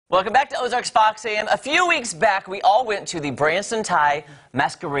Welcome back to Ozarks Fox AM. A few weeks back, we all went to the Branson Tie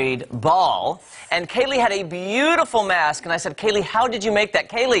Masquerade Ball, and Kaylee had a beautiful mask, and I said, Kaylee, how did you make that?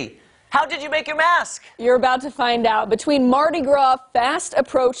 Kaylee, how did you make your mask? You're about to find out. Between Mardi Gras fast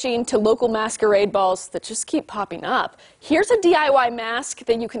approaching to local masquerade balls that just keep popping up, here's a DIY mask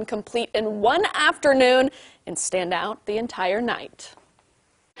that you can complete in one afternoon and stand out the entire night.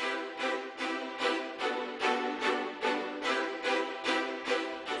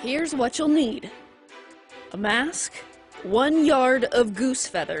 Here's what you'll need: a mask, 1 yard of goose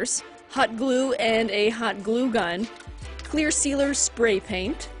feathers, hot glue and a hot glue gun, clear sealer spray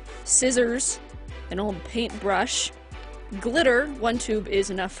paint, scissors, an old paintbrush, glitter, 1 tube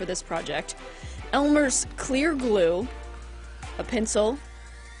is enough for this project, Elmer's clear glue, a pencil,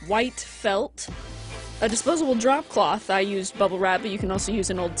 white felt, a disposable drop cloth. I used bubble wrap, but you can also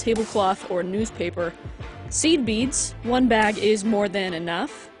use an old tablecloth or newspaper, seed beads, 1 bag is more than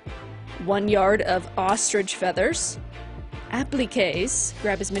enough, 1 yard of ostrich feathers, appliques,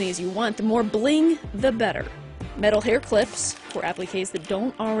 grab as many as you want, the more bling the better, metal hair clips for appliques that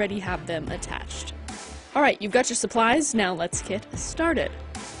don't already have them attached. Alright, you've got your supplies, now let's get started.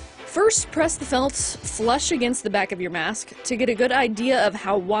 First, press the felt flush against the back of your mask to get a good idea of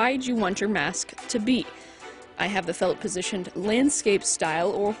how wide you want your mask to be. I have the felt positioned landscape style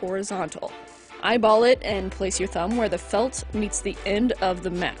or horizontal. Eyeball it and place your thumb where the felt meets the end of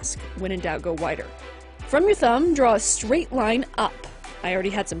the mask. When in doubt, go wider. From your thumb, draw a straight line up. I already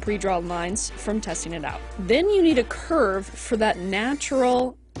had some pre-drawn lines from testing it out. Then you need a curve for that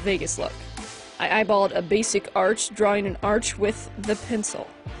natural Vegas look. I eyeballed a basic arch, drawing an arch with the pencil.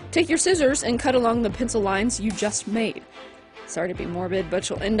 Take your scissors and cut along the pencil lines you just made. Sorry to be morbid, but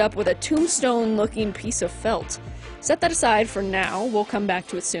you'll end up with a tombstone-looking piece of felt. Set that aside for now, we'll come back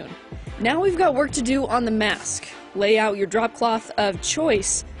to it soon. Now we've got work to do on the mask. Lay out your drop cloth of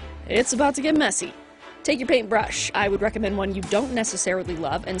choice. It's about to get messy. Take your paintbrush, I would recommend one you don't necessarily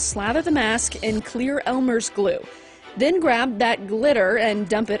love, and slather the mask in clear Elmer's glue. Then grab that glitter and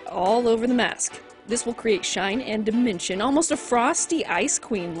dump it all over the mask. This will create shine and dimension, almost a frosty ice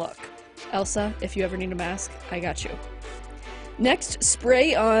queen look. Elsa, if you ever need a mask, I got you. Next,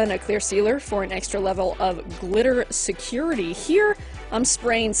 spray on a clear sealer for an extra level of glitter security. Here, I'm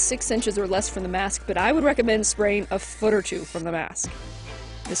spraying 6 inches or less from the mask, but I would recommend spraying a foot or 2 from the mask.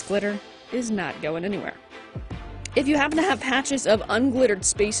 This glitter is not going anywhere. If you happen to have patches of unglittered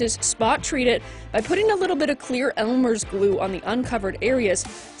spaces, spot treat it by putting a little bit of clear Elmer's glue on the uncovered areas,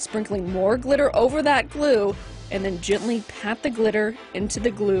 sprinkling more glitter over that glue, and then gently pat the glitter into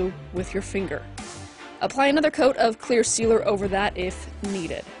the glue with your finger. Apply another coat of clear sealer over that if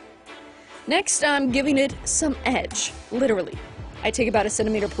needed. Next, I'm giving it some edge, literally. I take about 1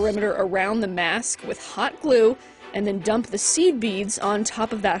 centimeter perimeter around the mask with hot glue and then dump the seed beads on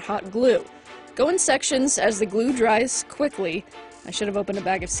top of that hot glue. Go in sections as the glue dries quickly. I should have opened a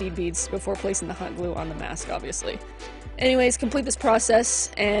bag of seed beads before placing the hot glue on the mask, obviously. Anyways, complete this process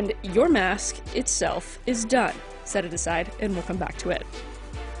and your mask itself is done. Set it aside and we'll come back to it.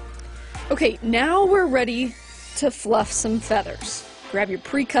 Okay, now we're ready to fluff some feathers. Grab your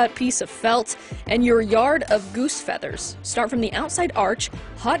pre-cut piece of felt and your yard of goose feathers. Start from the outside arch,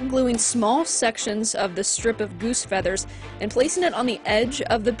 hot gluing small sections of the strip of goose feathers and placing it on the edge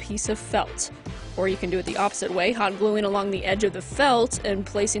of the piece of felt. Or you can do it the opposite way, hot gluing along the edge of the felt and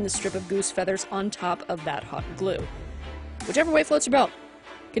placing the strip of goose feathers on top of that hot glue. Whichever way floats your boat.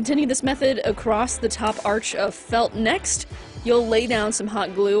 Continue this method across the top arch of felt. Next, you'll lay down some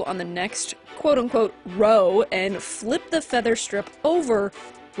hot glue on the next quote-unquote row and flip the feather strip over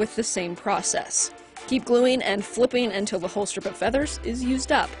with the same process. Keep gluing and flipping until the whole strip of feathers is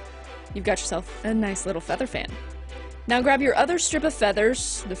used up. You've got yourself a nice little feather fan. Now grab your other strip of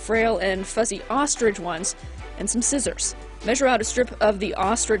feathers, the frail and fuzzy ostrich ones, and some scissors. Measure out a strip of the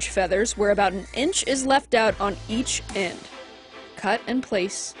ostrich feathers where about 1 inch is left out on each end. Cut and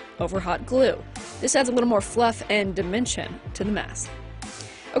place over hot glue. This adds a little more fluff and dimension to the mask.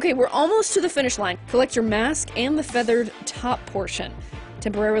 Okay, we're almost to the finish line. Collect your mask and the feathered top portion.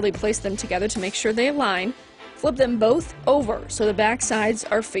 Temporarily place them together to make sure they align. Flip them both over so the back sides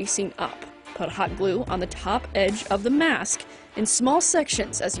are facing up. Put hot glue on the top edge of the mask in small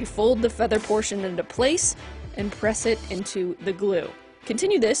sections as you fold the feather portion into place and press it into the glue.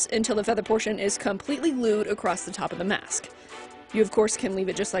 Continue this until the feather portion is completely glued across the top of the mask. You of course can leave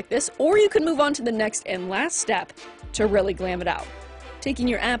it just like this, or you can move on to the next and last step to really glam it out. Taking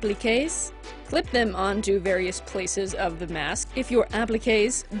your appliques, clip them onto various places of the mask. If your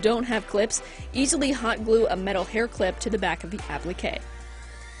appliques don't have clips, easily hot glue a metal hair clip to the back of the applique.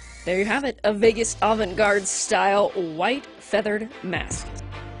 There you have it, a Vegas avant-garde style white feathered mask.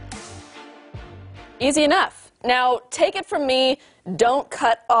 Easy enough. Now, take it from me, don't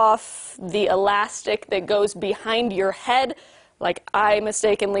cut off the elastic that goes behind your head like I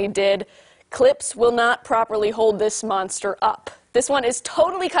mistakenly did. Clips will not properly hold this monster up. This one is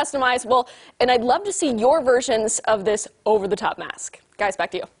totally customizable, and I'd love to see your versions of this over-the-top mask. Guys, back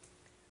to you.